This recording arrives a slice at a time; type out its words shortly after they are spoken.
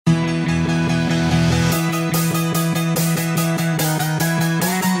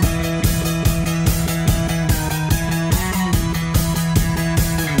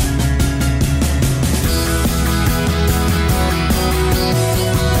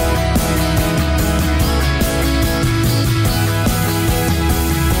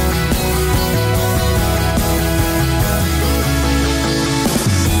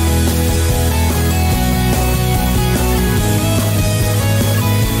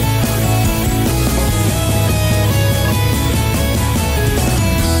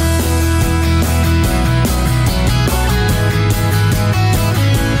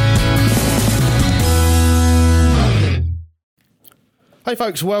Hey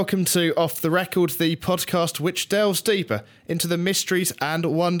folks, welcome to Off the Record, the podcast which delves deeper into the mysteries and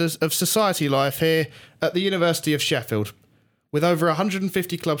wonders of society life here at the University of Sheffield. With over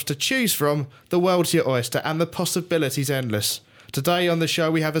 150 clubs to choose from, the world's your oyster and the possibilities endless. Today on the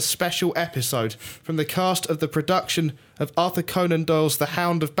show we have a special episode from the cast of the production of Arthur Conan Doyle's The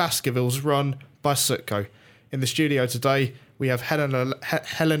Hound of Baskervilles, run by Sutco. In the studio today we have Helena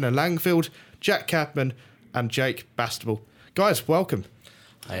Langfield, Jack Cadman and Jake Bastable. Guys, welcome.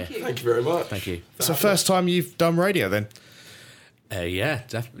 Thank you. Thank you very much. Thank you. It's the first time you've done radio then? Yeah,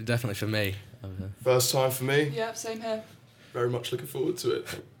 definitely for me. First time for me. Yeah, same here. Very much looking forward to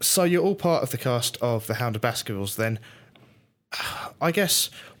it. So you're all part of the cast of The Hound of Baskervilles then. I guess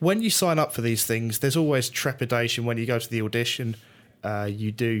when you sign up for these things, there's always trepidation when you go to the audition,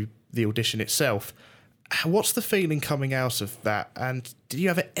 you do the audition itself. What's the feeling coming out of that? And did you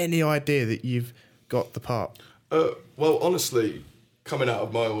have any idea that you've got the part? Well, honestly, coming out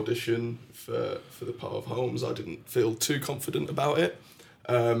of my audition for the part of Holmes, I didn't feel too confident about it.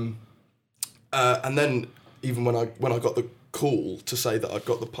 And then even when I got the call to say that I'd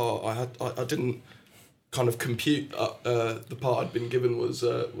got the part, I didn't kind of compute the part I'd been given was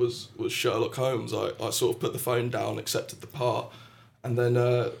Sherlock Holmes. I sort of put the phone down, accepted the part, and then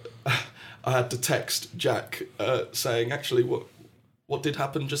I had to text Jack saying, actually, what did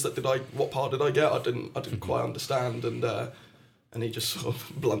happen? Just that what part did I get? I didn't quite understand, and he just sort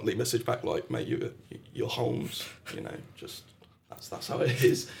of bluntly messaged back like, mate, you're Holmes, just that's how it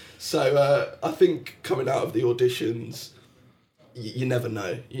is. So I think coming out of the auditions, you never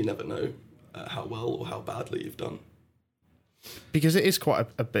know. You never know how well or how badly you've done. Because it is quite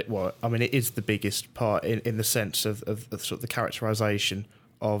a bit. Well, I mean, it is the biggest part in the sense of sort of the characterisation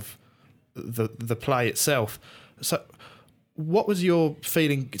of the play itself. So, what was your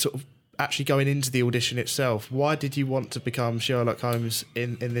feeling sort of actually going into the audition itself? Why did you want to become Sherlock Holmes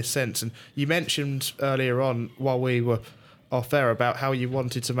in this sense? And you mentioned earlier on, while we were off air, about how you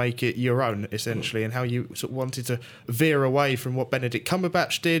wanted to make it your own, essentially, and how you sort of wanted to veer away from what Benedict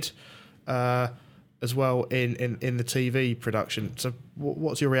Cumberbatch did as well in the TV production. So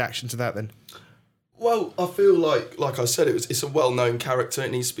what's your reaction to that then? Well, I feel like I said, it's a well-known character. It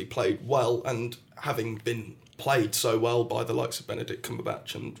needs to be played well, and having been played so well by the likes of Benedict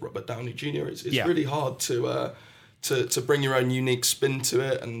Cumberbatch and Robert Downey Jr., it's really hard to bring your own unique spin to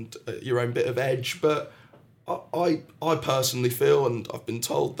it and your own bit of edge. But I personally feel, and I've been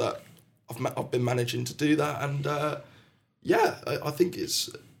told that I've been managing to do that, and I think it's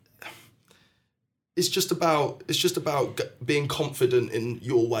just about being confident in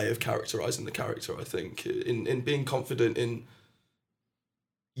your way of characterising the character. I think in being confident in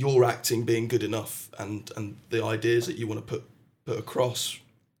your acting being good enough, and the ideas that you want to put across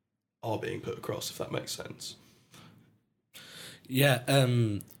are being put across, if that makes sense. Yeah,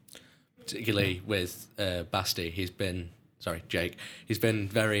 particularly with Jake, he's been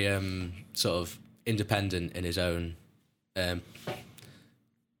very sort of independent in his own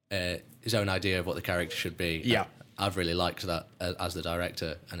idea of what the character should be. Yeah, I've really liked that as the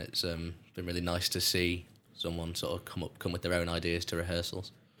director, and it's been really nice to see someone sort of come with their own ideas to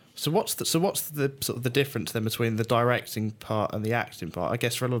rehearsals. So what's the sort of the difference then between the directing part and the acting part? I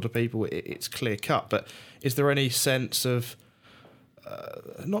guess for a lot of people it's clear cut, but is there any sense of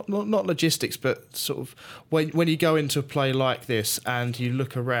not logistics, but sort of when you go into a play like this and you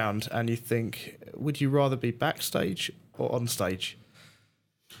look around and you think, would you rather be backstage or on stage?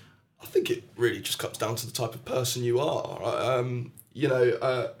 I think it really just comes down to the type of person you are.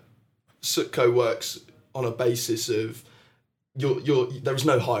 Sutco works on a basis of there is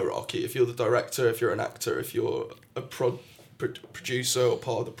no hierarchy. If you're the director, if you're an actor, if you're a producer or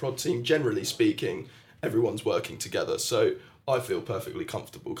part of the prod team, generally speaking, everyone's working together. So I feel perfectly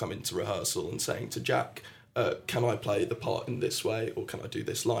comfortable coming to rehearsal and saying to Jack, can I play the part in this way, or can I do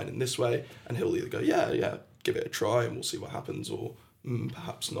this line in this way? And he'll either go, yeah, give it a try and we'll see what happens, or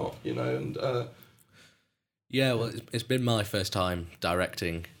perhaps not, and yeah, well, it's been my first time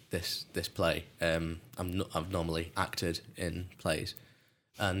directing this play. I've normally acted in plays,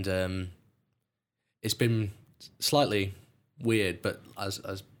 and it's been slightly weird. But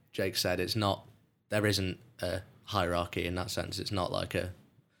as Jake said, there isn't a hierarchy in that sense. It's not like a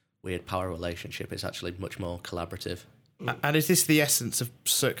weird power relationship. It's actually much more collaborative. And is this the essence of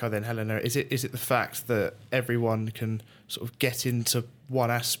Sutco then, Helena? Is it the fact that everyone can sort of get into one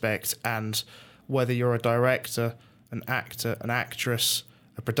aspect, and whether you're a director, an actor, an actress,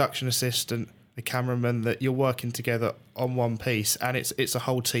 a production assistant, a cameraman, that you're working together on one piece, and it's a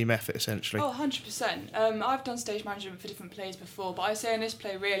whole team effort essentially? Oh, 100%. I've done stage management for different plays before, but I say in this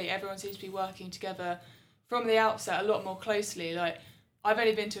play, really, everyone seems to be working together from the outset a lot more closely. Like, I've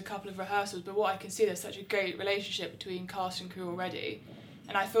only been to a couple of rehearsals, but what I can see, there's such a great relationship between cast and crew already,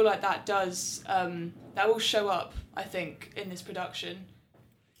 and I feel like that does that will show up, I think, in this production,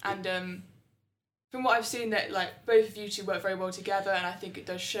 and from what I've seen, that like both of you two work very well together, and I think it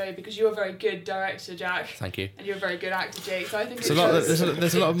does show because you're a very good director, Jack. Thank you. And you're a very good actor, Jake. So I think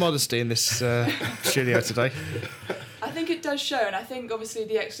there's a lot of modesty in this studio today. I think it does show, and I think obviously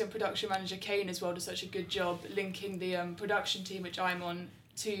the excellent production manager Kane as well does such a good job linking the production team, which I'm on,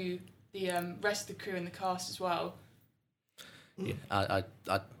 to the rest of the crew and the cast as well. Yeah, I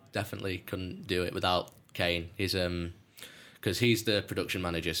definitely couldn't do it without Kane. He's because he's the production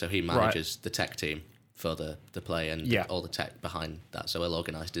manager, so he manages the tech team for the play and all the tech behind that. So he'll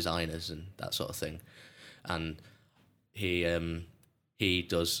organise designers and that sort of thing, and he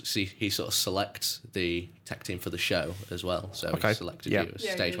sort of selects the tech team for the show as well. So he selected you as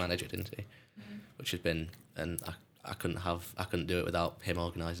stage manager, didn't he? Mm-hmm. Which has been, and I couldn't do it without him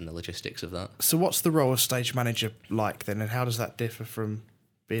organising the logistics of that. So what's the role of stage manager like then, and how does that differ from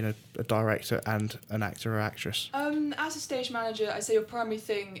being a director and an actor or actress? As a stage manager, I'd say your primary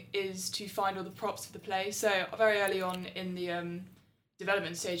thing is to find all the props for the play. So very early on in the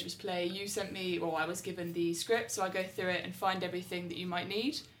development stage of this play, you sent me, I was given the script, so I go through it and find everything that you might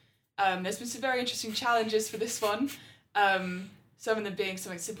need. There's been some very interesting challenges for this one. Some of them being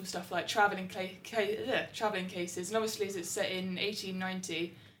something simple stuff like travelling cases, and obviously as it's set in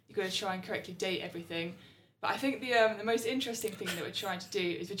 1890, you've got to try and correctly date everything. But I think the most interesting thing that we're trying to do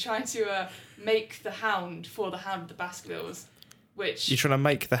is we're trying to make the Hound for the Hound of the Baskervilles, which... You're trying to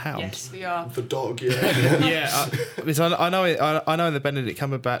make the Hound? Yes, we are. The dog, yeah. Yeah, because I know in the Benedict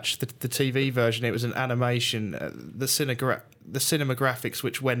Cumberbatch, the TV version, it was an animation. The cinematographics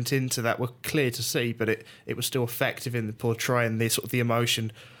which went into that were clear to see, but it was still effective in portraying the sort of the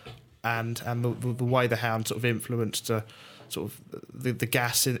emotion and the way the Hound sort of influenced sort of the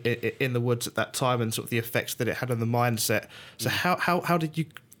gas in the woods at that time and sort of the effects that it had on the mindset. So how did you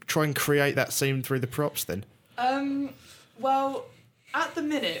try and create that scene through the props then? Well, at the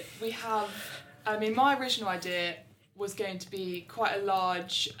minute we have, my original idea was going to be quite a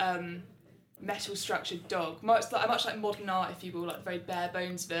large metal structured dog, much like modern art, if you will, like the very bare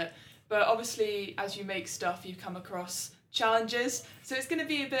bones of it. But obviously as you make stuff you come across challenges, so it's going to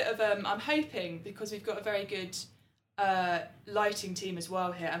be a bit of I'm hoping, because we've got a very good lighting team as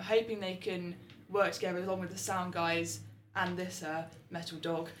well here, I'm hoping they can work together along with the sound guys and this metal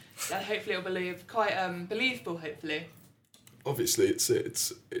dog, and hopefully it'll be quite believable, hopefully. Obviously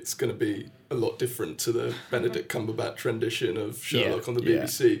it's going to be a lot different to the Benedict Cumberbatch rendition of Sherlock on the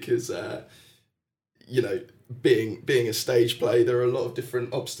BBC, because being a stage play, there are a lot of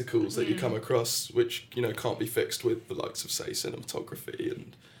different obstacles that you come across which can't be fixed with the likes of, say, cinematography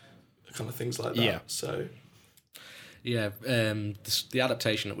and kind of things like that. So the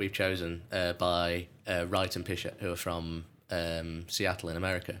adaptation that we've chosen by Wright and Pichette, who are from Seattle in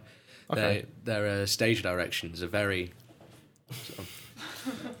America, their stage directions are very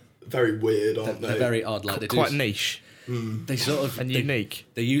very weird, aren't they? They're very odd, like quite niche. They sort of unique.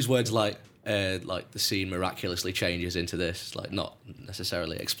 They use words like the scene miraculously changes into this, like not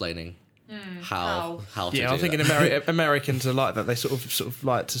necessarily explaining how to do I'm thinking Americans are like that. They sort of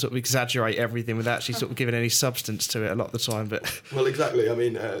like to sort of exaggerate everything without actually sort of giving any substance to it a lot of the time. But well, exactly. I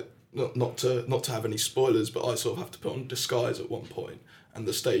mean, not to have any spoilers, but I sort of have to put on disguise at one point, and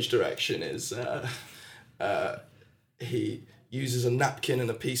the stage direction is he uses a napkin and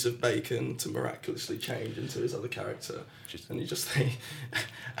a piece of bacon to miraculously change into his other character. And you just think,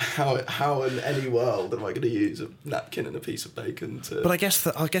 how in any world am I going to use a napkin and a piece of bacon to... But I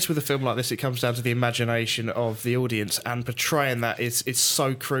guess with a film like this, it comes down to the imagination of the audience, and portraying that is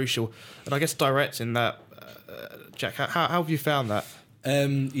so crucial. And I guess directing that, Jack, how have you found that?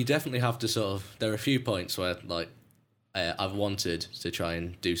 You definitely have to sort of... There are a few points where, I've wanted to try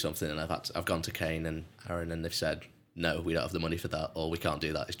and do something, and I've gone to Kane and Aaron, and they've said, no, we don't have the money for that, or we can't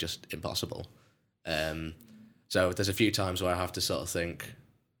do that, it's just impossible. So there's a few times where I have to sort of think,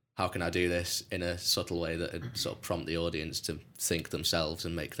 how can I do this in a subtle way that would sort of prompt the audience to think themselves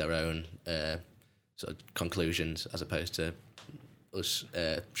and make their own sort of conclusions, as opposed to us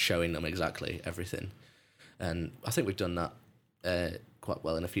showing them exactly everything. And I think we've done that quite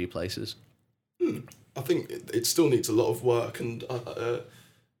well in a few places. I think it still needs a lot of work, and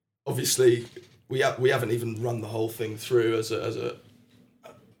obviously we haven't even run the whole thing through as a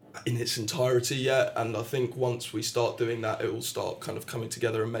in its entirety yet, and I think once we start doing that, it will start kind of coming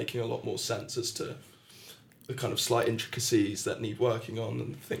together and making a lot more sense as to the kind of slight intricacies that need working on,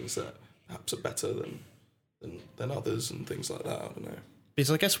 and things that perhaps are better than others, and things like that. I don't know.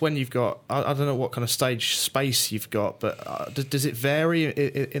 Because I guess when you've got, I don't know what kind of stage space you've got, but does it vary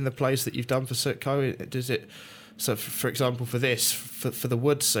in the plays that you've done for Sutco? Does it? So, for example, for this, for the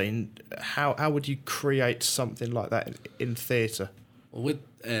wood scene, how would you create something like that in theatre? Well,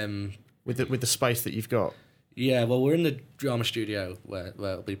 with the space that you've got? Yeah, well, we're in the drama studio where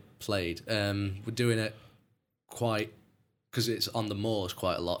it'll be played. We're doing it quite, because it's on the moors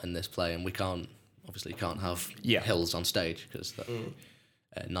quite a lot in this play, and we can't have hills on stage because that's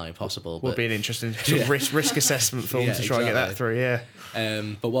nigh impossible. Would be an interesting sort of risk assessment film to try and get that through. Yeah.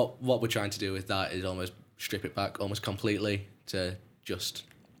 But what we're trying to do with that is almost strip it back almost completely to just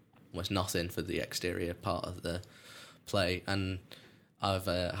almost nothing for the exterior part of the play. And I've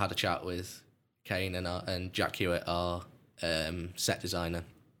had a chat with Kane and Jack Hewitt, our set designer,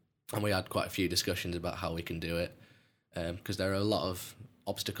 and we had quite a few discussions about how we can do it, because there are a lot of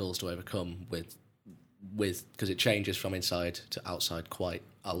obstacles to overcome with because it changes from inside to outside quite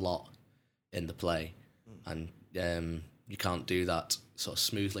a lot in the play, and you can't do that sort of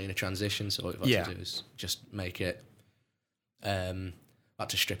smoothly in a transition. So what we've had to do is just make it had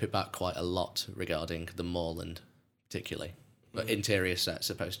to strip it back quite a lot regarding the moorland particularly. But interior set,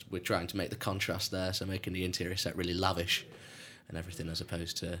 we're trying to make the contrast there, so making the interior set really lavish and everything as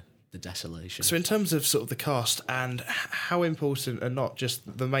opposed to the desolation. So in terms of sort of the cast and how important are not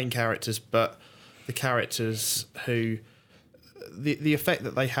just the main characters, but the characters who the effect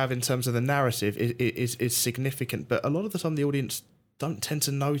that they have in terms of the narrative is significant, but a lot of the time the audience don't tend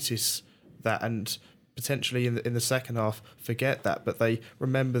to notice that, and potentially in the second half forget that, but they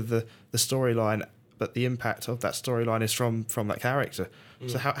remember the storyline, but the impact of that storyline is from that character.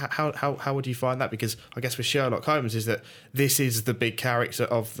 So how would you find that? Because I guess with Sherlock Holmes is that this is the big character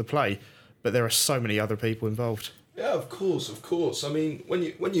of the play, but there are so many other people involved. Yeah, of course. I mean, when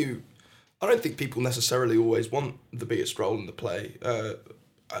you I don't think people necessarily always want the biggest role in the play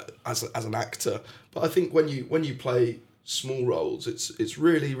as an actor, but I think when you play small roles, it's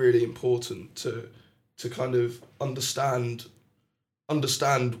really, really important to kind of understand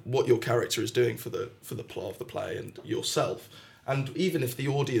what your character is doing for the plot of the play and yourself. And even if the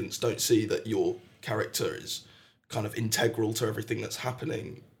audience don't see that your character is kind of integral to everything that's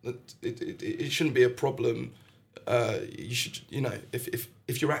happening, it shouldn't be a problem. You should,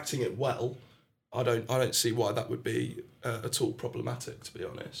 if you're acting it well, I don't see why that would be at all problematic, to be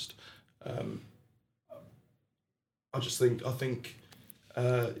honest. I think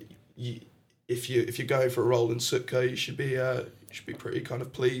if you're going for a role in Sutco, you should be pretty kind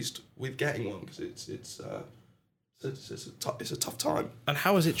of pleased with getting one, because it's a tough time. And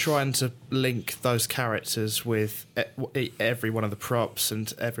how is it trying to link those characters with every one of the props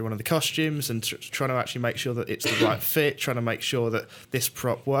and every one of the costumes, and trying to actually make sure that it's the right fit, trying to make sure that this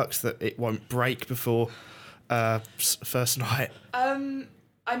prop works, that it won't break before first night?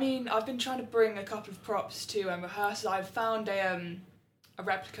 I mean, I've been trying to bring a couple of props to rehearsals. I've found a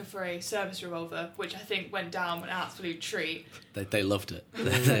replica for a service revolver, which I think went down an absolute treat. They loved it.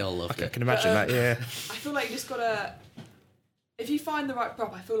 They all loved it. I can imagine that, yeah. I feel like you just gotta, if you find the right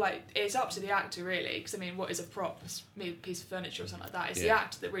prop, I feel like it's up to the actor really, because I mean, what is a prop? It's maybe a piece of furniture or something like that. It's the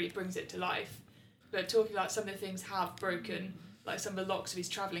actor that really brings it to life. But talking about some of the things have broken, like some of the locks of his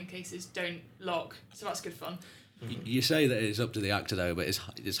travelling cases don't lock, so that's good fun. You say that it's up to the actor though, but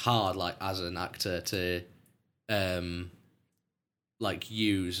it's hard, like as an actor to like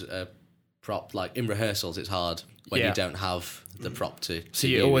use a prop. Like in rehearsals, it's hard when you don't have the prop to. So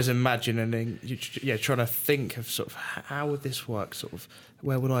you're always imagining, trying to think of sort of how would this work, sort of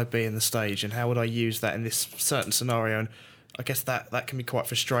where would I be in the stage, and how would I use that in this certain scenario? And I guess that can be quite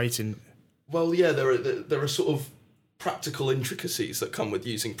frustrating. Well, yeah, there are sort of practical intricacies that come with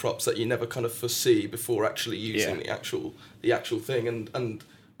using props that you never kind of foresee before actually using the actual thing. And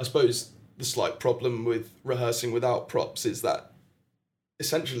I suppose the slight problem with rehearsing without props is that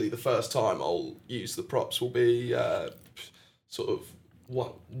essentially the first time I'll use the props will be sort of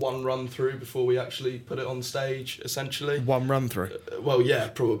one run through before we actually put it on stage, essentially. One run through? Well, yeah,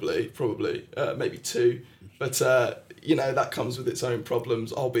 probably, maybe two. But, that comes with its own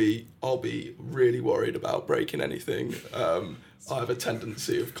problems. I'll be really worried about breaking anything. I have a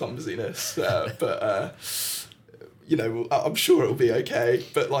tendency of clumsiness, but I'm sure it'll be okay.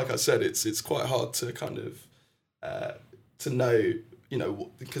 But like I said, it's quite hard to kind of to know,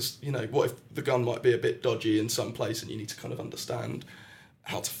 because what if the gun might be a bit dodgy in some place, and you need to kind of understand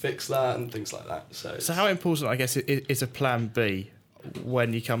how to fix that and things like that. So how important, I guess, is a plan B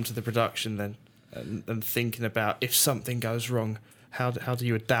when you come to the production then? And thinking about if something goes wrong, how do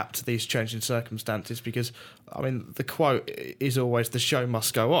you adapt to these changing circumstances? Because I mean, the quote is always "the show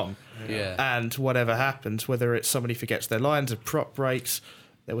must go on," and whatever happens, whether it's somebody forgets their lines, a prop breaks,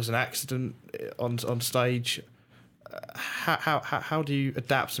 there was an accident on stage. How do you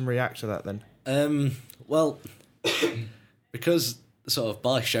adapt and react to that then? Well, because sort of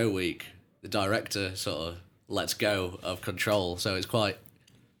by show week, the director sort of lets go of control, so it's quite,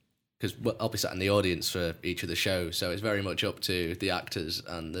 because I'll be sat in the audience for each of the shows, so it's very much up to the actors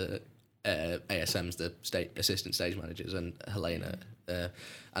and the ASMs, the assistant stage managers, and Helena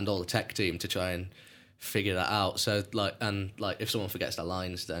and all the tech team to try and figure that out. So if someone forgets their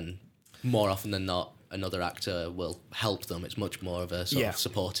lines, then more often than not, another actor will help them. It's much more of a sort of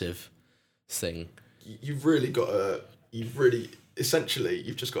supportive thing. You've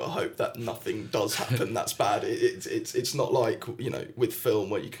just got to hope that nothing does happen that's bad. It's not like, with film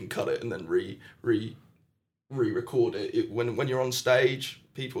where you can cut it and then re-record it. When you're on stage,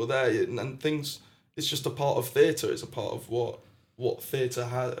 people are there, and things. It's just a part of theatre. It's a part of what theatre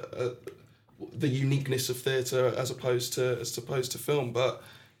has, the uniqueness of theatre as opposed to film. But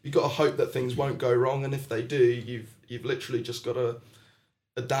you've got to hope that things won't go wrong, and if they do, you've literally just got to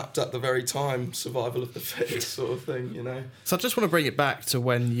adapt at the very time, survival of the fittest sort of thing, So I just want to bring it back to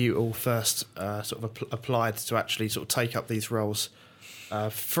when you all first sort of applied to actually sort of take up these roles.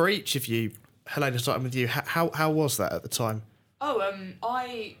 For each of you, Helena, starting with you, how was that at the time?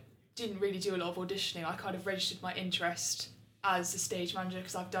 I didn't really do a lot of auditioning. I kind of registered my interest as a stage manager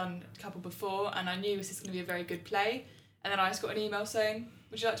because I've done a couple before, and I knew this was going to be a very good play. And then I just got an email saying,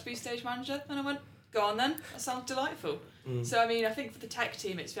 "Would you like to be stage manager?" And I went, "Go on then. That sounds delightful." So I mean, I think for the tech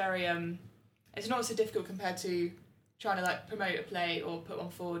team, it's very it's not so difficult compared to trying to promote a play or put one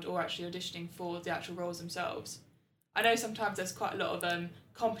forward, or actually auditioning for the actual roles themselves. I know sometimes there's quite a lot of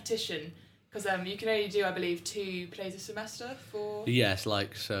competition because you can only do, I believe, 2 plays a semester for. Yes,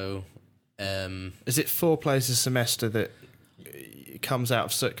 so. Is it 4 plays a semester that comes out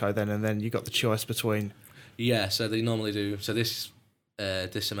of Sutco then, and then you got the choice between? Yeah, so they normally do. So this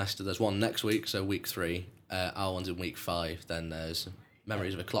semester there's one next week, so week 3. Our one's in week 5. Then there's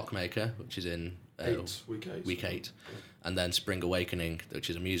Memories of a Clockmaker, which is in week 8, and then Spring Awakening, which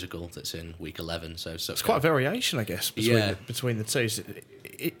is a musical that's in week 11. So it's quite a variation, I guess, between the two.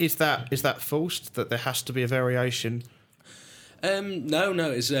 Is that forced that there has to be a variation?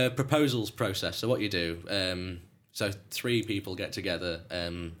 No, it's a proposals process. So what you do, so 3 people get together.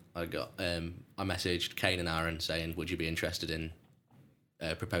 I messaged Kane and Aaron saying, "Would you be interested in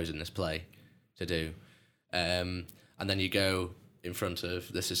proposing this play to do?" And then you go in front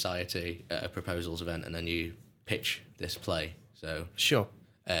of the society at a proposals event, and then you pitch this play. So sure.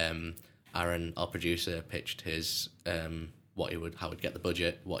 Aaron, our producer, pitched his how he'd get the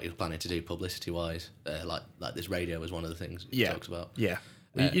budget, what he was planning to do publicity wise. Like this radio was one of the things he talks about. Yeah.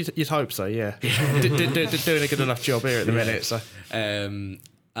 You'd hope so, yeah. Doing a good enough job here at the minute. So,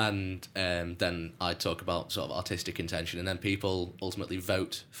 and then I talk about sort of artistic intention, and then people ultimately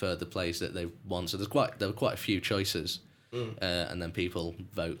vote for the plays that they want. So there were quite a few choices, and then people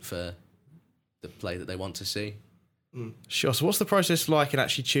vote for the play that they want to see. Sure. So what's the process like in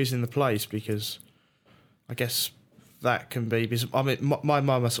actually choosing the plays? Because I guess that can be. Because, I mean, my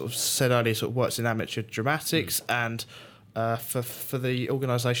mum, I sort of said earlier, sort of works in amateur dramatics, and for the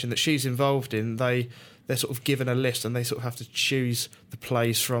organisation that she's involved in, they're sort of given a list, and they sort of have to choose the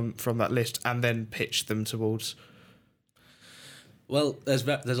plays from that list and then pitch them towards. Well, there's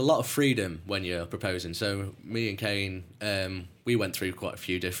a lot of freedom when you're proposing. So me and Kane, we went through quite a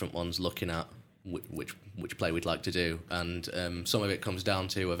few different ones, looking at which play we'd like to do, and some of it comes down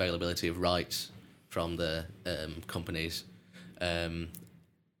to availability of rights from the companies, and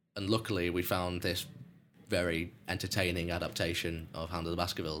luckily we found this very entertaining adaptation of Hound of the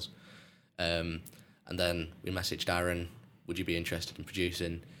Baskervilles. And then we messaged Aaron, "Would you be interested in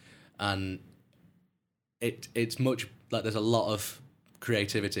producing?" And it's much like there's a lot of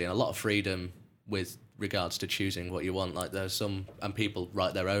creativity and a lot of freedom with regards to choosing what you want. Like there's and people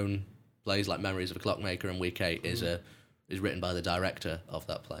write their own plays, like Memories of a Clockmaker and Week 8 is written by the director of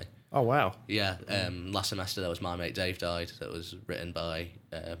that play. Oh wow! Yeah, last semester there was My Mate Dave Died, that was written by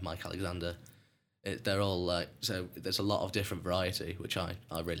Mike Alexander. They're all so there's a lot of different variety, which I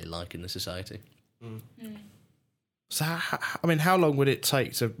really like in the society. So, how long would it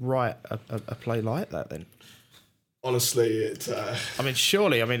take to write a play like that then? Honestly,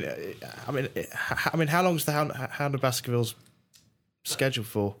 surely. How long's the Hound of Baskervilles scheduled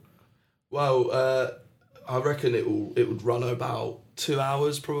for? Well, I reckon it would run about 2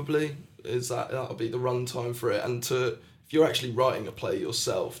 hours probably. That'll be the run time for it. And if you're actually writing a play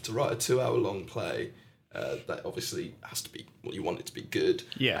yourself, to write a 2 hour long play, that obviously has to be, well, you want it to be good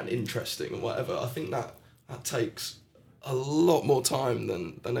Yeah. and interesting and whatever. I think that takes a lot more time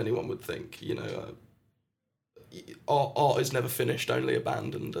than anyone would think. You know, art is never finished, only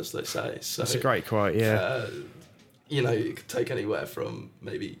abandoned, as they say. So That's a great quote, yeah. you know, it could take anywhere from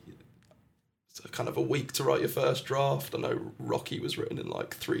maybe kind of a week to write your first draft. I know Rocky was written in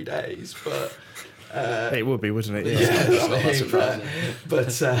like 3 days, but It would be, wouldn't it? yeah, It's not I that mean, surprising.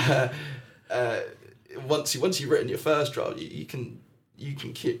 once you've written your first draft, you can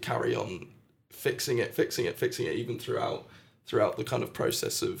carry on fixing it, even throughout the kind of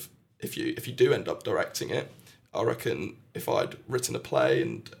process of if you do end up directing it. I reckon if I'd written a play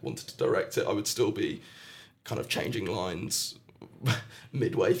and wanted to direct it, I would still be kind of changing lines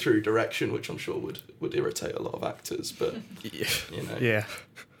midway through direction, which I'm sure would irritate a lot of actors. But you know, Yeah.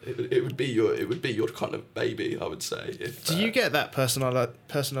 it would be your kind of baby, I would say. If, Do you get that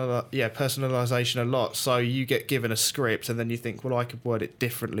personalization a lot? So you get given a script and then you think, well, I could word it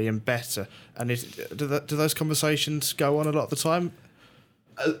differently and better. And do those conversations go on a lot of the time?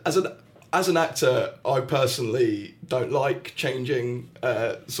 As an actor, I personally don't like changing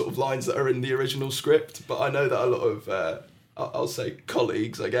sort of lines that are in the original script, but I know that a lot of I'll say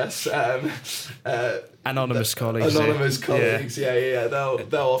colleagues, I guess. Anonymous colleagues. Yeah. They'll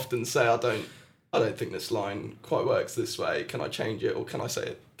often say, I don't think this line quite works this way. Can I change it, or can I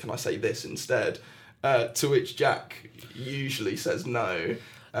say this instead? To which Jack usually says no,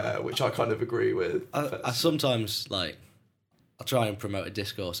 which I kind of agree with. I sometimes I try and promote a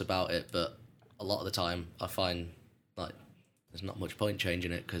discourse about it, but a lot of the time I find like there's not much point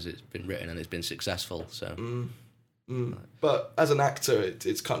changing it because it's been written and it's been successful. So. But as an actor,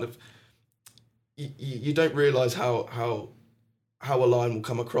 it's kind of you don't realise how a line will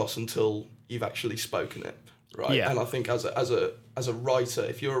come across until you've actually spoken it, right? Yeah. And I think as a writer,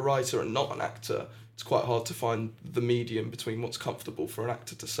 if you're a writer and not an actor, it's quite hard to find the medium between what's comfortable for an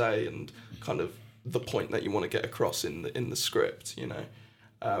actor to say and kind of the point that you want to get across in the script, you know.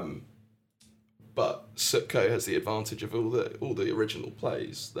 But Sutco has the advantage of all the original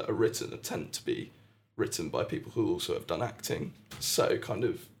plays that are written tend to be written by people who also have done acting, so kind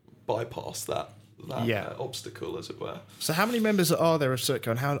of bypass that obstacle, as it were. So how many members are there of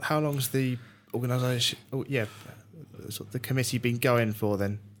Sutco, and how long's the organisation? The committee been going for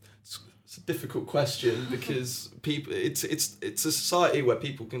then? It's a difficult question because people. It's a society where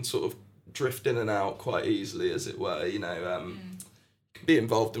people can sort of drift in and out quite easily, as it were. You know, be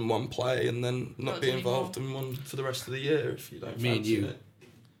involved in one play and then not be involved in one for the rest of the year if you don't. Me and you it.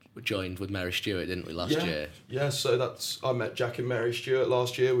 We joined with Mary Stewart, didn't we, last year? Yeah, so I met Jack and Mary Stewart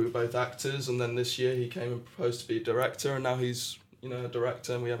last year. We were both actors, and then this year he came and proposed to be a director, and now he's, you know, a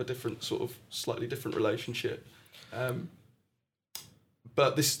director, and we have a different sort of slightly different relationship.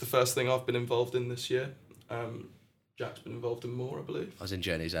 But this is the first thing I've been involved in this year. Jack's been involved in more, I believe. I was in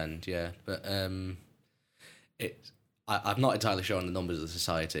Journey's End, yeah, but I'm not entirely sure on the numbers of the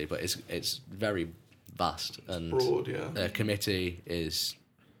society, but it's very vast and broad. Yeah, the committee is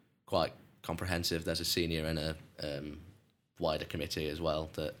quite comprehensive. There's a senior and a wider committee as well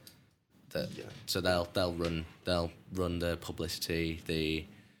so they'll run the publicity, the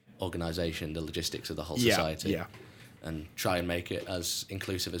organisation, the logistics of the whole society, and try and make it as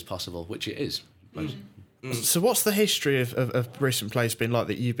inclusive as possible, which it is. So what's the history of recent plays been like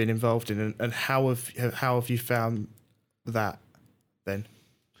that you've been involved in, and how have you found that then?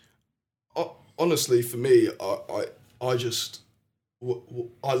 Honestly, for me, I just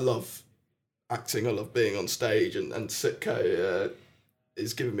I love acting. I love being on stage, and Sitco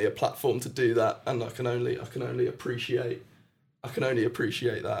is giving me a platform to do that, and I can only appreciate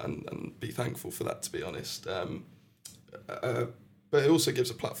that and be thankful for that, to be honest. But it also gives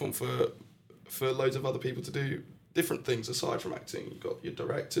a platform for loads of other people to do different things aside from acting. You've got your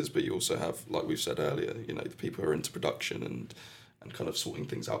directors, but you also have, like we've said earlier, you know, the people who are into production and kind of sorting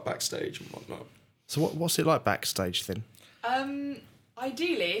things out backstage and whatnot. So what's it like backstage then?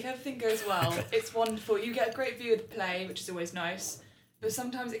 Ideally, if everything goes well, it's wonderful. You get a great view of the play, which is always nice, but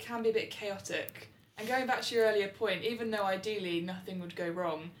sometimes it can be a bit chaotic. And going back to your earlier point, even though ideally nothing would go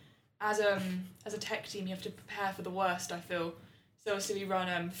wrong, as a tech team, you have to prepare for the worst, I feel. So obviously we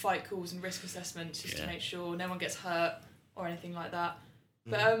run fight calls and risk assessments just to make sure no one gets hurt or anything like that.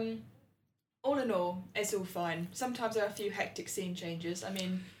 But all in all, it's all fine. Sometimes there are a few hectic scene changes. I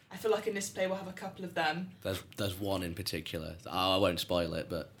mean, I feel like in this play we'll have a couple of them. There's one in particular. I won't spoil it,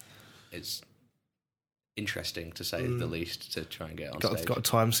 but it's interesting to say the least to try and get on stage. Got a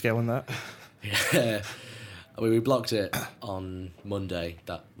time scale on that? Yeah. I mean, we blocked it on Monday,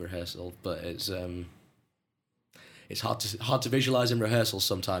 that rehearsal, but it's hard to visualise in rehearsals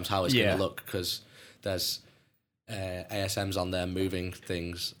sometimes how it's going to look, because there's ASMs on there moving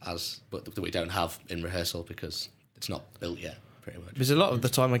things but that we don't have in rehearsal because it's not built yet. Pretty much. There's a lot of the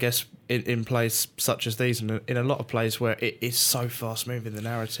time, I guess, in plays such as these, and in a lot of plays where it is so fast moving the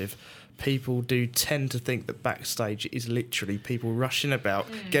narrative, people do tend to think that backstage is literally people rushing about,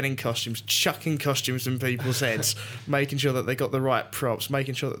 getting costumes, chucking costumes in people's heads, making sure that they got the right props,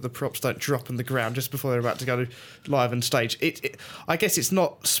 making sure that the props don't drop on the ground just before they're about to go live on stage. I guess it's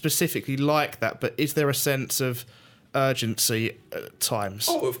not specifically like that, but is there a sense of urgency at times?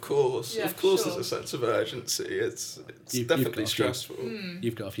 Oh, of course. Yeah, of course sure. there's a sense of urgency. It's You've definitely got stressful.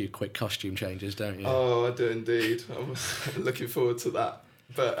 You've got a few quick costume changes, don't you? Oh, I do indeed. I'm looking forward to that.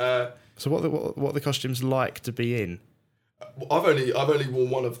 But So what are the costumes like to be in? I've only worn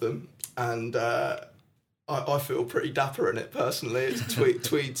one of them, and I feel pretty dapper in it personally. It's a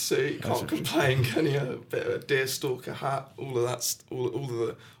tweed suit, can't complain, can you? A bit of a deerstalker hat, all of that,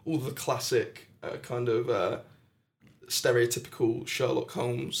 all the classic kind of stereotypical Sherlock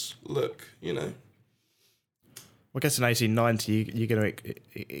Holmes look, you know. Well, I guess in 1890 you're going to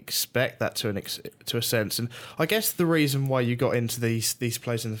expect that to a sense, and I guess the reason why you got into these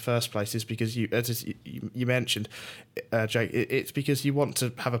plays in the first place is because as you mentioned, Jake, it's because you want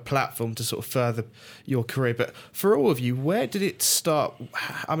to have a platform to sort of further your career. But for all of you, where did it start?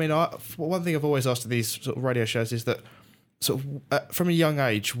 I mean, one thing I've always asked of these sort of radio shows is that sort of from a young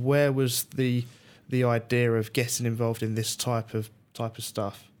age, where was the idea of getting involved in this type of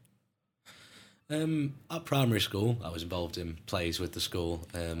stuff? At primary school, I was involved in plays with the school.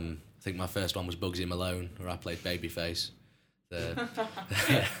 I think my first one was Bugsy Malone, where I played Babyface.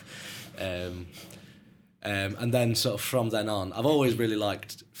 And then sort of from then on, I've always really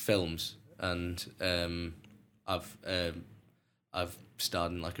liked films, and I've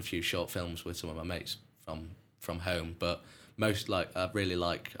starred in like a few short films with some of my mates from home. But most I've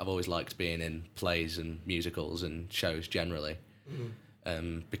always liked being in plays and musicals and shows generally,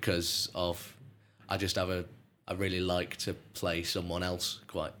 because of. I really like to play someone else,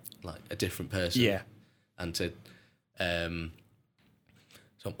 quite like a different person. Yeah. And to so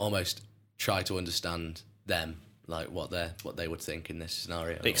almost try to understand them, like what they would think in this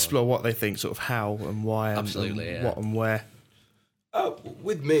scenario. Explore what they think, sort of how and why, Absolutely, and yeah. what and where.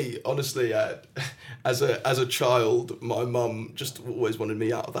 With me, honestly, as a child, my mum just always wanted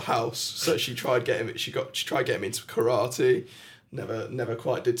me out of the house, so she tried getting me into karate. Never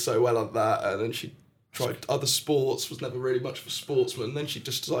quite did so well at that, and then she tried other sports, was never really much of a sportsman. Then she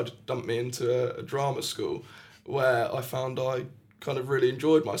just decided to dump me into a drama school, where I found I kind of really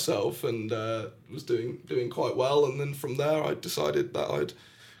enjoyed myself and was doing quite well. And then from there, I decided that I'd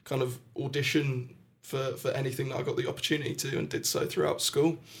kind of audition for anything that I got the opportunity to, and did so throughout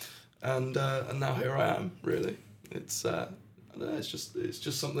school. And now here I am. Really, it's I don't know, it's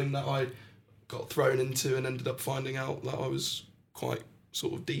just something that I got thrown into and ended up finding out that I was quite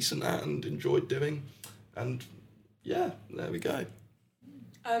sort of decent at and enjoyed doing. And yeah, there we go.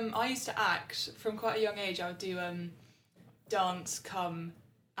 I used to act from quite a young age. I would do dance cum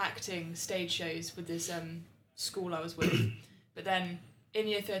acting stage shows with this school I was with. But then in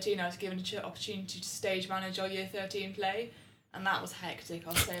year 13 I was given an opportunity to stage manage our year 13 play, and that was hectic,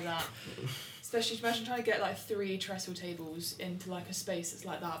 I'll say that. Especially imagine trying to get like 3 trestle tables into like a space that's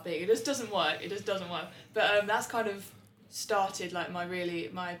like that big. It just doesn't work. But that's kind of started like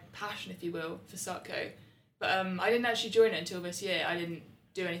my passion, if you will, for Sutco. But I didn't actually join it until this year. I didn't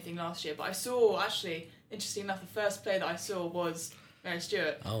do anything last year, but I saw, actually, interesting enough, the first play that I saw was Mary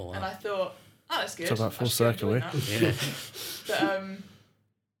Stuart. Oh, wow. And I thought, oh, that's good. So about full I should circle, join eh? that. Yeah. But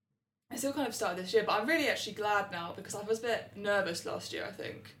I still kind of started this year, but I'm really actually glad now, because I was a bit nervous last year, I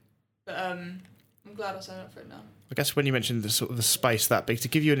think. But I'm glad I signed up for it now. I guess when you mentioned the sort of the space that big, to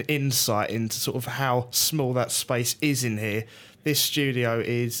give you an insight into sort of how small that space is in here, this studio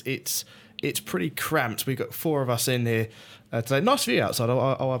it's pretty cramped. We've got 4 of us in here today. Nice view outside.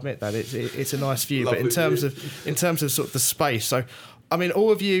 I'll admit that it's a nice view. But in terms of sort of the space, so I mean, all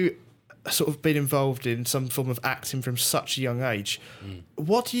of you sort of been involved in some form of acting from such a young age.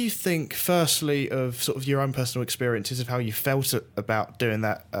 What do you think, firstly, of sort of your own personal experiences of how you felt about doing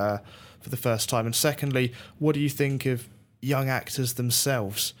that for the first time, and secondly, what do you think of young actors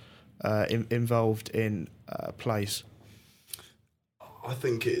themselves involved in plays? I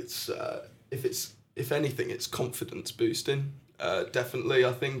think it's if anything, it's confidence boosting. Definitely,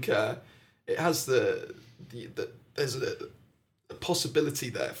 I think it has there's a possibility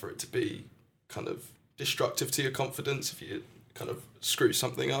there for it to be kind of destructive to your confidence if you kind of screw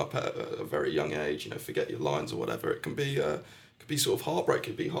something up at a very young age. You know, forget your lines or whatever. It can be sort of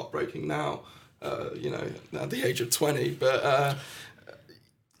heartbreaking. It'd be heartbreaking now. You know, at the age of 20, but.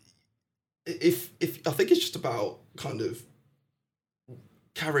 if I think it's just about kind of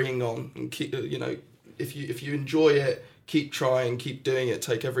carrying on and keep, if you enjoy it, keep trying, keep doing it,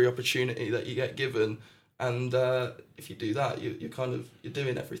 take every opportunity that you get given, and if you do that, you're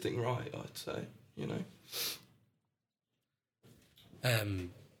doing everything right, I'd say,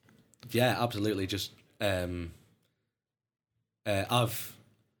 Yeah, absolutely. Just there's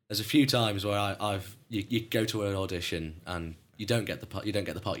a few times where you go to an audition and you don't get the part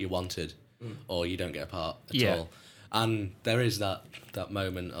you wanted, or you don't get a part at all, and there is that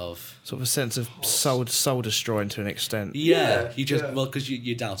moment of sort of a sense of soul destroying to an extent. You just because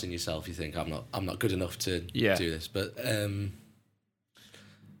you're doubting yourself. You think I'm not good enough to do this, but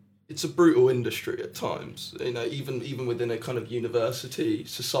it's a brutal industry at times. Even within a kind of university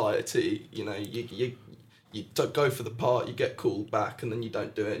society, you don't go for the part, you get called back, and then you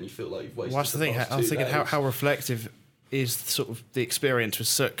don't do it, and you feel like you've wasted. Well, that's the thing. I was thinking how reflective is sort of the experience with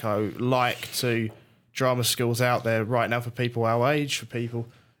Sutco like to drama schools out there right now for people our age, for people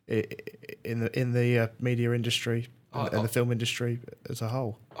in the media industry and the film industry as a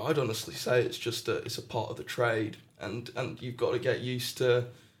whole. I'd honestly say it's just it's a part of the trade, and you've got to get used to.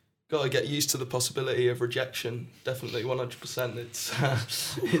 Got to get used to the possibility of rejection. Definitely, 100%. It's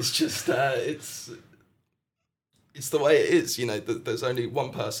just it's the way it is. There's only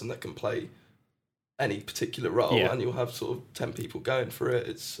one person that can play any particular role, and you'll have sort of 10 people going for it.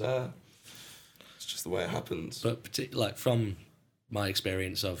 It's just the way it happens. But like from my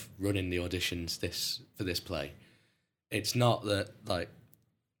experience of running the auditions for this play, it's not that like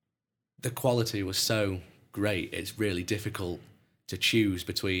the quality was so great. It's really difficult to choose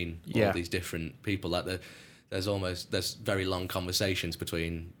between all these different people. Like there's very long conversations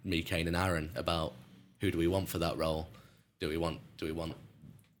between me, Kane, and Aaron about who do we want for that role. Do we want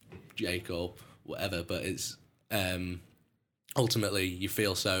Jake or whatever? But it's ultimately you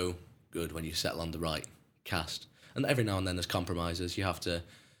feel so good when you settle on the right cast. And every now and then there's compromises. You have to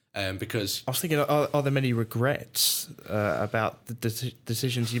because I was thinking, are there many regrets about the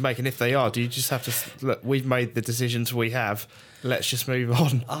decisions you make? And if they are, do you just have to look? We've made the decisions we have. Let's just move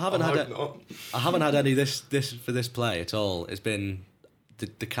on. I haven't had any this for this play at all. It's been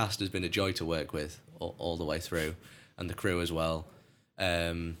the cast has been a joy to work with all the way through, and the crew as well.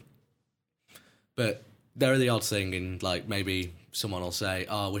 But there are the odd thing in like maybe someone will say,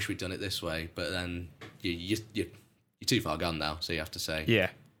 "Oh, I wish we'd done it this way," but then you're too far gone now, so you have to say,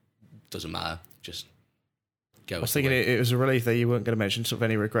 doesn't matter, just go. I was thinking it was a relief that you weren't going to mention sort of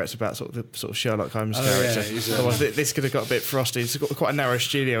any regrets about sort of the sort of Sherlock Holmes character. Otherwise, this could have got a bit frosty. It's got quite a narrow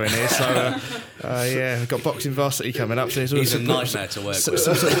studio in here, so we've got Boxing Varsity coming up. So he's a nightmare to work with. Sort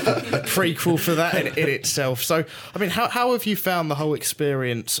of a prequel for that in itself. So, I mean, how have you found the whole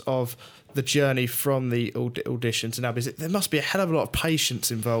experience of the journey from the audition to now? Because there must be a hell of a lot of patience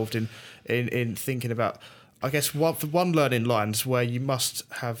involved in thinking about. I guess one learning lines where you must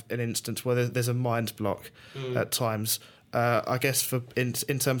have an instance where there's a mind block at times. I guess in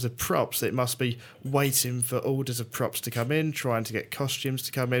terms of props, it must be waiting for orders of props to come in, trying to get costumes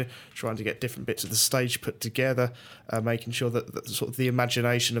to come in, trying to get different bits of the stage put together, making sure that sort of the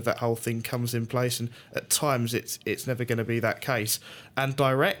imagination of that whole thing comes in place. And at times, it's never going to be that case. And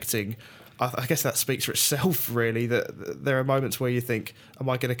directing, I guess that speaks for itself, really, that there are moments where you think, am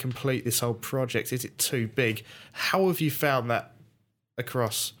I going to complete this whole project? Is it too big? How have you found that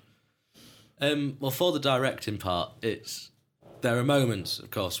across? Well, for the directing part, there are moments,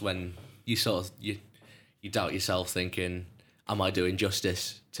 of course, when you sort of you doubt yourself, thinking, am I doing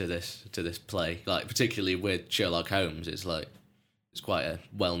justice to this play? Like, particularly with Sherlock Holmes, it's quite a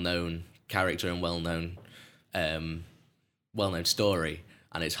well-known character and well-known story.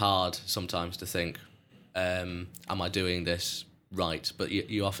 And it's hard sometimes to think, am I doing this right? But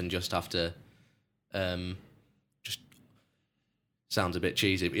you often just have to, just sounds a bit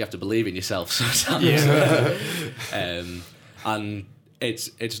cheesy, but you have to believe in yourself sometimes. And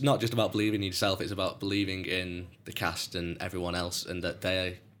it's not just about believing in yourself; it's about believing in the cast and everyone else, and that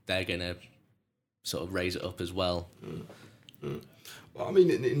they're gonna sort of raise it up as well. Well, I mean,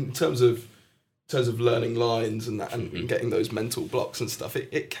 in terms of learning lines and that, and getting those mental blocks and stuff,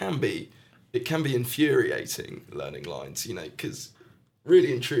 it can be infuriating learning lines, because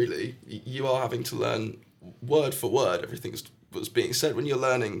really and truly you are having to learn word for word everything that's being said. When you're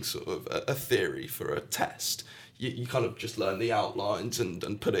learning sort of a theory for a test, you kind of just learn the outlines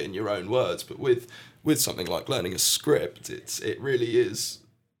and put it in your own words. But with something like learning a script, it really is,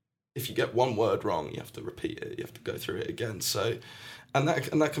 if you get one word wrong, you have to repeat it, you have to go through it again. So and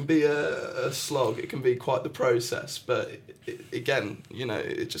that can be a slog. It can be quite the process, but again, you know,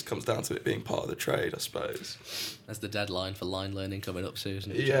 it just comes down to it being part of the trade, I suppose. That's the deadline for line learning coming up soon,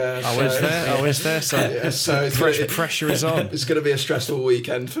 isn't it? Yeah. Is there? So, yeah, so pressure is on. It's going to be a stressful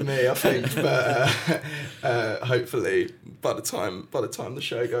weekend for me, I think, but hopefully by the time the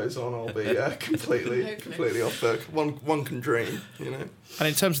show goes on, I'll be completely off book. One can dream, you know. And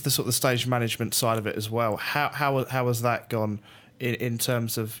in terms of the sort of the stage management side of it as well, how has that gone in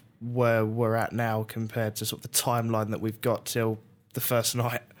terms of where we're at now compared to sort of the timeline that we've got till the first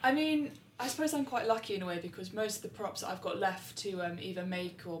night? I mean, I suppose I'm quite lucky in a way because most of the props that I've got left to either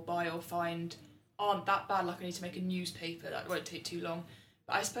make or buy or find aren't that bad. Like I need to make a newspaper, that won't take too long.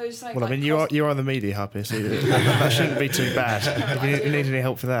 But I suppose something well, I mean, you're on the media hub here, so that shouldn't be too bad. If you need any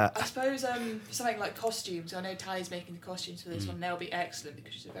help for that. I suppose something like costumes. I know Tally's making the costumes for this one. They'll be excellent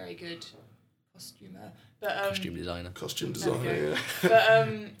because she's a very good costumer. But Costume designer. Yeah. But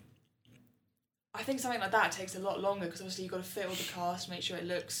I think something like that takes a lot longer because obviously you've got to fit all the cast, make sure it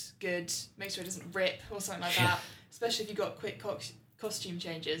looks good, make sure it doesn't rip or something like that. Especially if you've got quick costume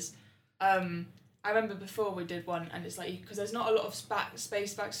changes. I remember before we did one, and it's like because there's not a lot of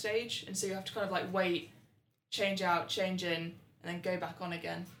space backstage, and so you have to kind of like wait, change out, change in, and then go back on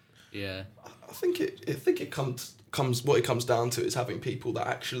again. Yeah. I think it comes what it comes down to is having people that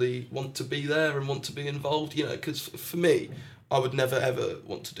actually want to be there and want to be involved. You know, because for me, I would never ever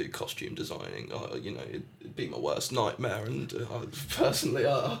want to do costume designing. You know, it'd be my worst nightmare. And personally,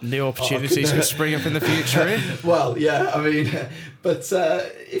 new opportunities could spring up in the future. Eh? Well, yeah, I mean, but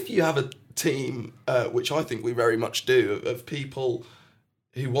if you have a team, which I think we very much do, of people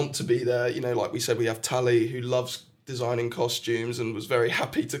who want to be there, you know, like we said, we have Tally who loves designing costumes and was very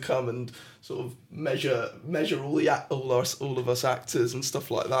happy to come and sort of measure all of us actors and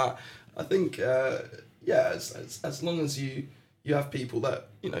stuff like that. I think as long as you have people that,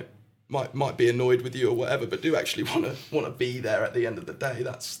 you know, might be annoyed with you or whatever, but do actually want to be there at the end of the day,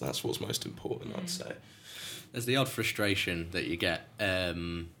 that's what's most important, I'd say. There's the odd frustration that you get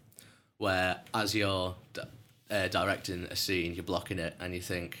where as you're directing a scene, you're blocking it and you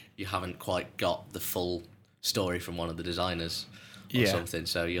think you haven't quite got the full story from one of the designers or something,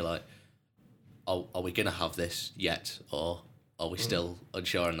 so you're like, are we going to have this yet, or are we still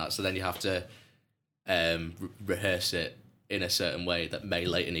unsure on that? So then you have to rehearse it in a certain way that may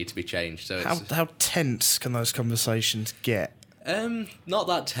later need to be changed. So how tense can those conversations get? Not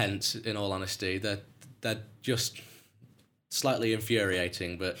that tense, in all honesty. They're just slightly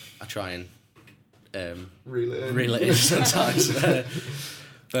infuriating, but I try and reel it in sometimes.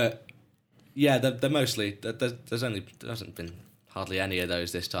 But yeah, they're mostly. There hasn't been hardly any of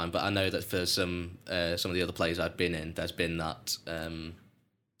those this time. But I know that for some of the other plays I've been in, there's been that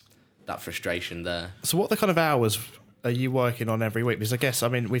frustration there. So what the kind of hours are you working on every week? Because I guess,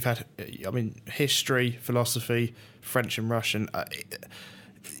 we've had, history, philosophy, French and Russian.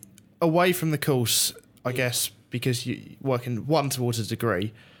 Away from the course, I guess, because you're working, one, towards a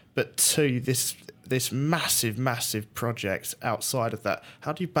degree, but two, this massive project outside of that.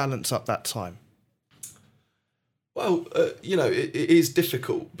 How do you balance up that time? Well, it is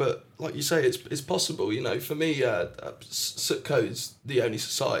difficult, but like you say, it's possible. You know, for me, Sutco's the only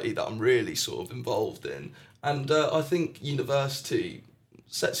society that I'm really sort of involved in, and I think university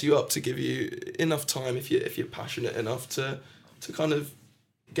sets you up to give you enough time if you're passionate enough to kind of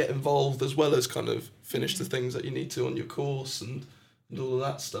get involved as well as kind of finish the things that you need to on your course and all of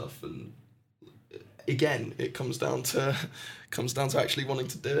that stuff. And again, it comes down to actually wanting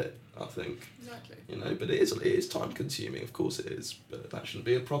to do it, I think. Exactly. You know, but it is time consuming, of course it is, but that shouldn't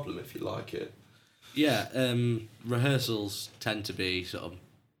be a problem if you like it. Yeah, rehearsals tend to be sort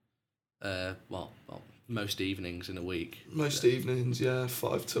of, most evenings in a week. Most evenings, yeah,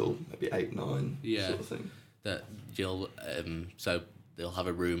 5 till maybe 8, 9, yeah, sort of thing. That you'll, so they'll have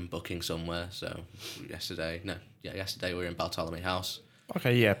a room booking somewhere. So yesterday we were in Bartholomew House.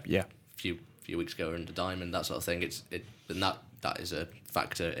 Okay, yeah. A few weeks ago we were in the Diamond, that sort of thing. And that is a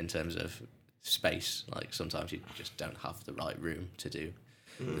factor in terms of space. Like sometimes you just don't have the right room to do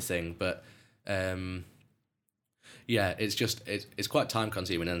the thing. But it's quite time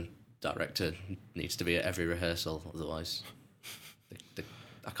consuming, and director needs to be at every rehearsal, otherwise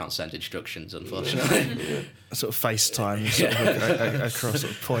I can't send instructions, unfortunately. Sort of FaceTime across,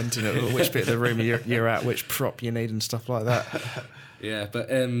 sort of pointing at which bit of the room you're at, which prop you need and stuff like that. Yeah,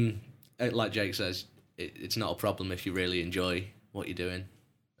 but like Jake says, it's not a problem if you really enjoy what you're doing,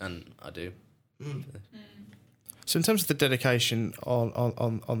 and I do. So in terms of the dedication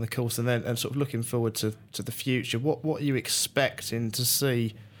on the course, and sort of looking forward to the future, what are you expecting to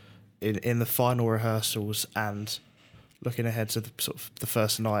see in the final rehearsals and looking ahead to the sort of the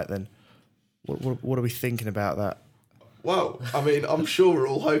first night, then what are we thinking about that? Well, I mean, I'm sure we're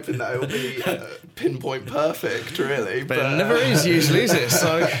all hoping that it'll be pinpoint perfect, really. But it never is usually, is it?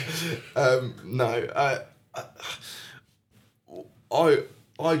 So, no.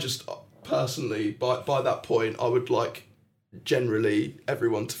 I just personally, by that point, I would like generally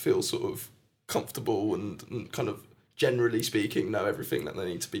everyone to feel sort of comfortable and kind of generally speaking know everything that they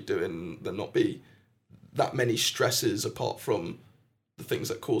need to be doing. There not be that many stresses apart from the things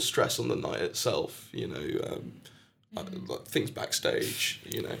that cause stress on the night itself. You know. Like things backstage,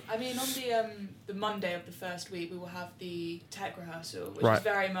 you know. I mean, on the Monday of the first week, we will have the tech rehearsal, which Right. is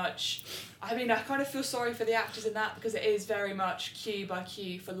very much. I mean, I kind of feel sorry for the actors in that because it is very much cue by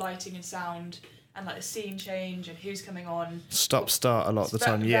cue for lighting and sound and like the scene change and who's coming on. stop start a lot of the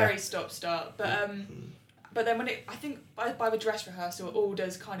time. Very stop start, but then I think by the dress rehearsal, it all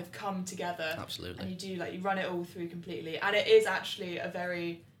does kind of come together. Absolutely. And you run it all through completely, and it is actually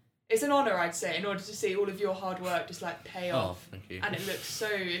it's an honour, I'd say, in order to see all of your hard work just like pay off. Thank you. And it looks so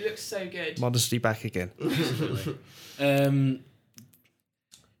good. Modesty back again. Absolutely.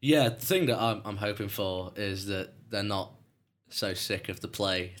 Yeah, the thing that I'm hoping for is that they're not so sick of the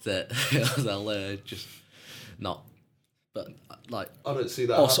play that they'll just not. But like, I don't see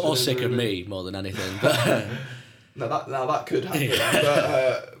that. or happening, sick of really. me more than anything. But Now that could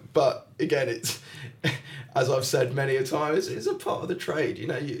happen, but again, it's as I've said many a time, it's a part of the trade. You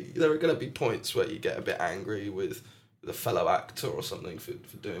know, there are going to be points where you get a bit angry with a fellow actor or something for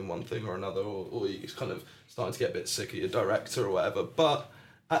doing one thing or another, or you're kind of starting to get a bit sick of your director or whatever. But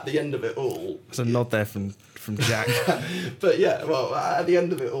at the end of it all, There's a nod there from Jack. but yeah, well, at the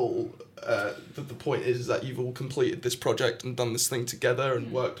end of it all, the point is that you've all completed this project and done this thing together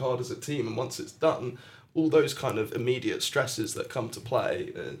and worked hard as a team. And once it's done, all those kind of immediate stresses that come to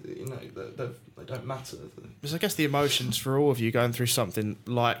play, you know, they don't matter. Because I guess the emotions for all of you going through something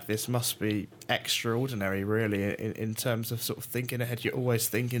like this must be extraordinary, really, in terms of sort of thinking ahead. You're always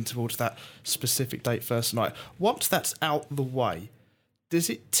thinking towards that specific date first night. Once that's out the way, does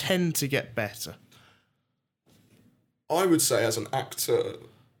it tend to get better? I would say, as an actor,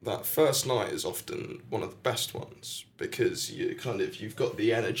 that first night is often one of the best ones because you've got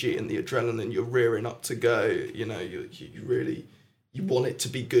the energy and the adrenaline. You're rearing up to go. You know, you really want it to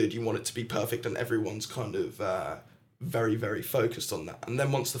be good. You want it to be perfect, and everyone's kind of very, very focused on that. And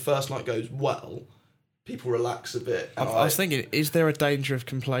then once the first night goes well, people relax a bit. I was thinking, is there a danger of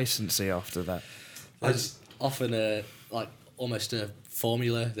complacency after that? there's often almost a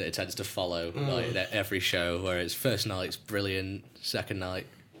formula that it tends to follow like at every show, where it's first night's brilliant, second night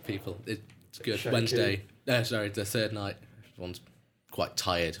it's good. Shaky. Wednesday, the third night, everyone's quite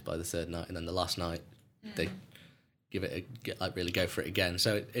tired by the third night, and then the last night they really go for it again.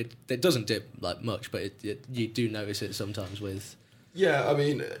 So it doesn't dip like much, but you do notice it sometimes with. Yeah, I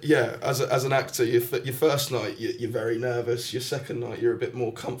mean, as an actor, your first night you're very nervous. Your second night you're a bit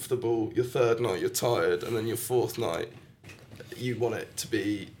more comfortable. Your third night you're tired, and then your fourth night you want it to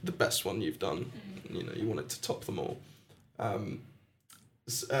be the best one you've done. You know, you want it to top them all. But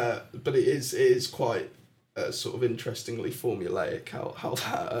it is quite sort of interestingly formulaic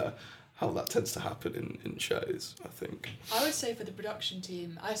how that tends to happen in shows, I think. I would say for the production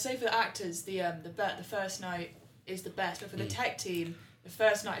team, I'd say for the actors, the first night is the best, but for the tech team, the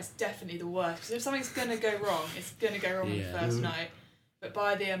first night is definitely the worst. Because if something's gonna go wrong, it's gonna go wrong on the first night. But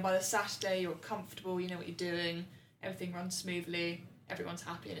by the Saturday, you're comfortable, you know what you're doing, everything runs smoothly, everyone's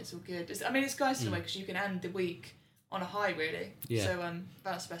happy, and it's all good. It's nice in a way because you can end the week on a high, really. Yeah. So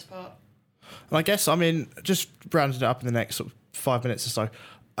that's the best part. And I guess, I mean, just rounding it up in the next sort of 5 minutes or so.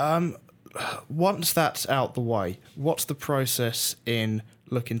 Once that's out the way, what's the process in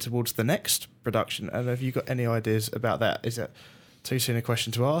looking towards the next production? And have you got any ideas about that? Is it too soon a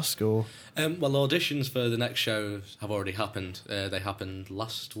question to ask, or? Well, auditions for the next shows have already happened. They happened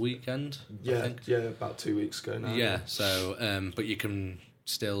last weekend, I think. Yeah, about 2 weeks ago now. Yeah, so, but you can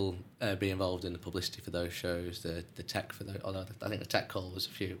still be involved in the publicity for those shows, the tech for those, although I think the tech call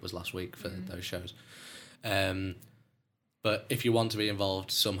was last week for those shows. But if you want to be involved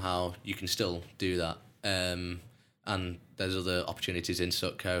somehow, you can still do that. And there's other opportunities in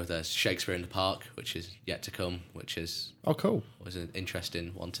Sutco. There's Shakespeare in the Park, which is yet to come, which is Cool. Was an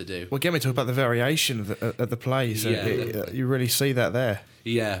interesting one to do. Well, get me to talk about the variation of the plays. You really see that there.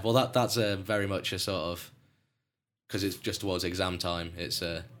 Yeah, well, that's very much a sort of, because it's just towards exam time. It's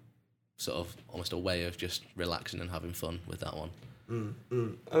a sort of almost a way of just relaxing and having fun with that one.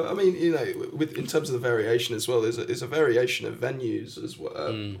 I mean, you know, in terms of the variation as well, there's a variation of venues as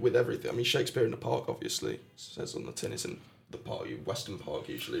well with everything. I mean, Shakespeare in the Park, obviously, says on the tin, it's in the park, Western Park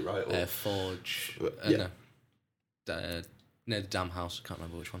usually, right? Or Forge. yeah. No. near the Dam House. I can't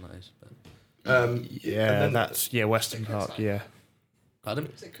remember which one that is. But Yeah, then- that's Western Park. Yeah, pardon?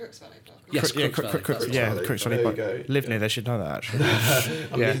 Is it Crooks Valley Park? Yes, yeah, Crooks Valley. That's yeah, Valley. Crooks There Valley you Park. go. Live near, they should know that actually.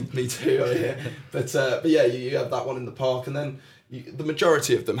 Yeah. me too. Yeah. But yeah, you have that one in the park, and then the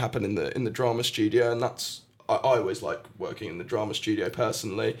majority of them happen in the drama studio, and that's I always like working in the drama studio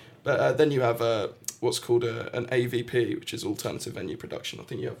personally. But then you have what's called an AVP, which is alternative venue production. I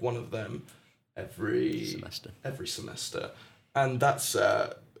think you have one of them every semester, and that's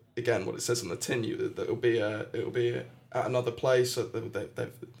again what it says on the tin. That it'll be at another place. So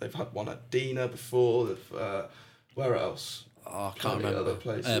they've had one at Dina before. Where else? Oh, I can't Plenty remember. other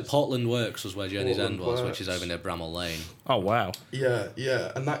places. Portland Works was where Journey's End Portland was, which is Works. over near Bramall Lane. Oh wow.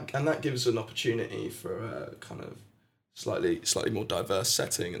 Yeah, and that gives an opportunity for kind of slightly more diverse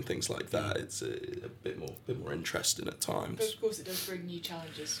setting and things like that. It's a bit more interesting at But times. of course, it does bring new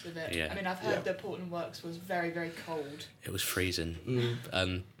challenges with it. Yeah. I mean, I've heard Yeah. that Portland Works was very, very cold. It was freezing. Mm.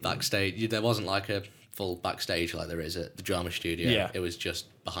 And backstage, there wasn't like a full backstage like there is at the drama studio. Yeah. It was just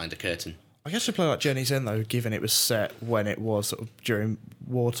behind a curtain. I guess to play like Journey's End though, given it was set when it was sort of during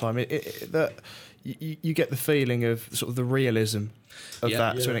wartime, that you get the feeling of sort of the realism of Yeah.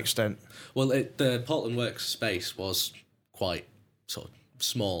 that to an Yeah. extent. Well, the Portland Works space was quite sort of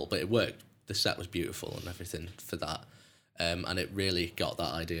small, but it worked. The set was beautiful and everything for that. And it really got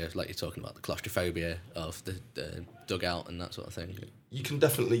that idea, like you're talking about, the claustrophobia of the dugout and that sort of thing. You can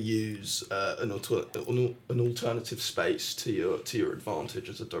definitely use an alternative space to your advantage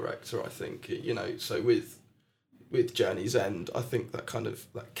as a director. I think So with Journey's End, I think that kind of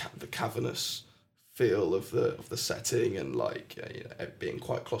the cavernous feel of the setting and it being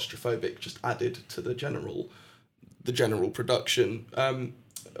quite claustrophobic just added to the general production.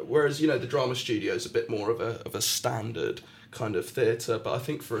 Whereas the drama studio is a bit more of a standard kind of theatre, but I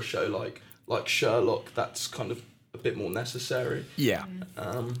think for a show like Sherlock, that's kind of a bit more necessary. Yeah.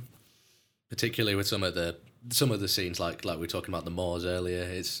 Particularly with some of the scenes, like we were talking about the moors earlier.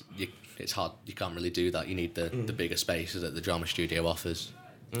 It's hard. You can't really do that. You need the bigger space that the drama studio offers.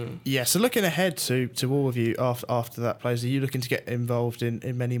 Yeah, so looking ahead to all of you after that plays, are you looking to get involved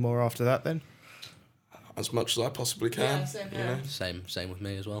in many more after that then? As much as I possibly can. Yeah, same here. Same with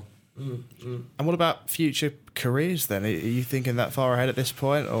me as well. And what about future careers then? Are you thinking that far ahead at this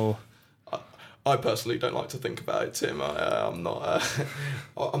point, or? I personally don't like to think about it, Tim. I'm not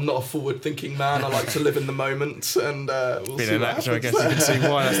a forward-thinking man. I like to live in the moment, and we'll Being see an what actor, I happens. guess you can see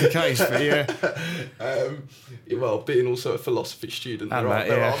why that's the case, but yeah. Well, being also a philosophy student, And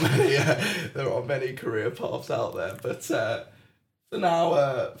there are many career paths out there. But for now,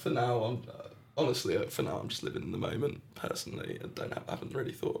 I'm honestly I'm just living in the moment personally, and haven't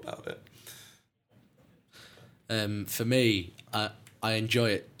really thought about it. For me, I enjoy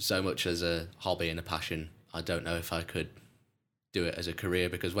it so much as a hobby and a passion. I don't know if I could do it as a career,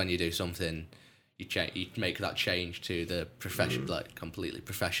 because when you do something, you make that change to the profession, like completely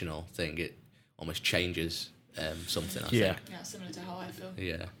professional thing. It almost changes something. I think. Yeah, similar to how I feel.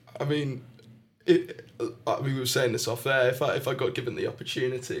 Yeah. I mean, we were saying this off there. If I got given the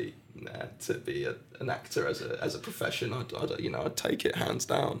opportunity to be an actor as a profession, I'd take it hands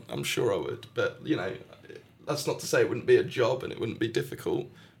down. I'm sure I would. But that's not to say it wouldn't be a job and it wouldn't be difficult.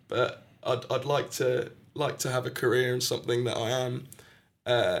 But I'd like to have a career in something that I am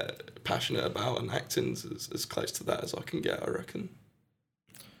passionate about, and acting's as close to that as I can get, I reckon.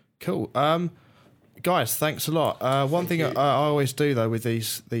 Cool. Guys, thanks a lot. One thing I always do though with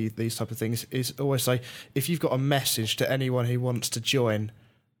these type of things is always say, if you've got a message to anyone who wants to join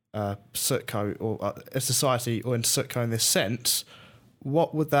Sutco or a society or in Sutco in this sense,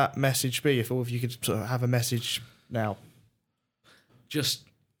 what would that message be? If all of you could sort of have a message now. Just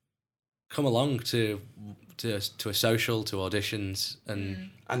come along to a social, to auditions,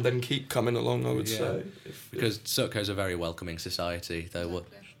 and And then keep coming along, I would Yeah. say. because Sutco's a very welcoming society. They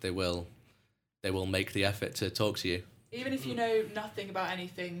will make the effort to talk to you. Even if you know nothing about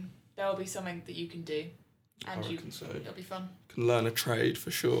anything, there will be something that you can do, and I reckon so. it'll be fun. Can learn a trade for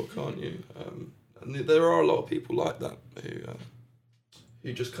sure, can't you? And there are a lot of people like that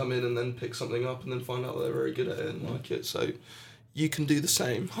who just come in and then pick something up and then find out they're very good at it and like it. So you can do the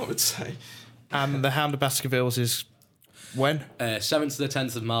same, I would say. And the Hound of Baskervilles is when? 7th to the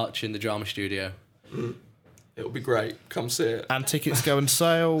 10th of March in the drama studio. It'll be great. Come see it. And tickets go on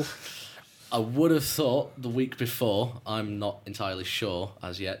sale. I would have thought the week before. I'm not entirely sure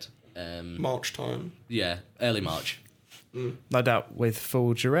as yet. March time. Yeah, early March. No doubt with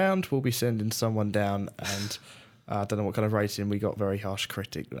Forge Around, we'll be sending someone down and I don't know what kind of rating we got. Very harsh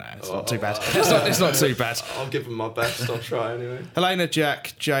critic. Nah, it's not too bad. It's not too bad. I'll give them my best. I'll try anyway. Helena,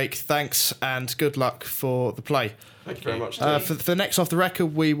 Jack, Jake, thanks and good luck for the play. Thank you very much. For the next Off the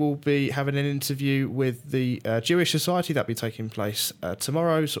Record, we will be having an interview with the Jewish Society that'll be taking place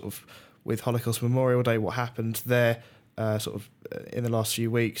tomorrow, sort of with Holocaust Memorial Day, what happened there in the last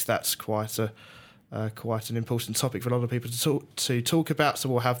few weeks. That's quite an important topic for a lot of people to talk about, so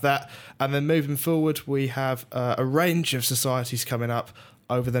we'll have that. And then moving forward, we have a range of societies coming up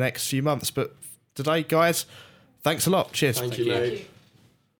over the next few months. But today, guys, thanks a lot. Cheers. Thank you, mate.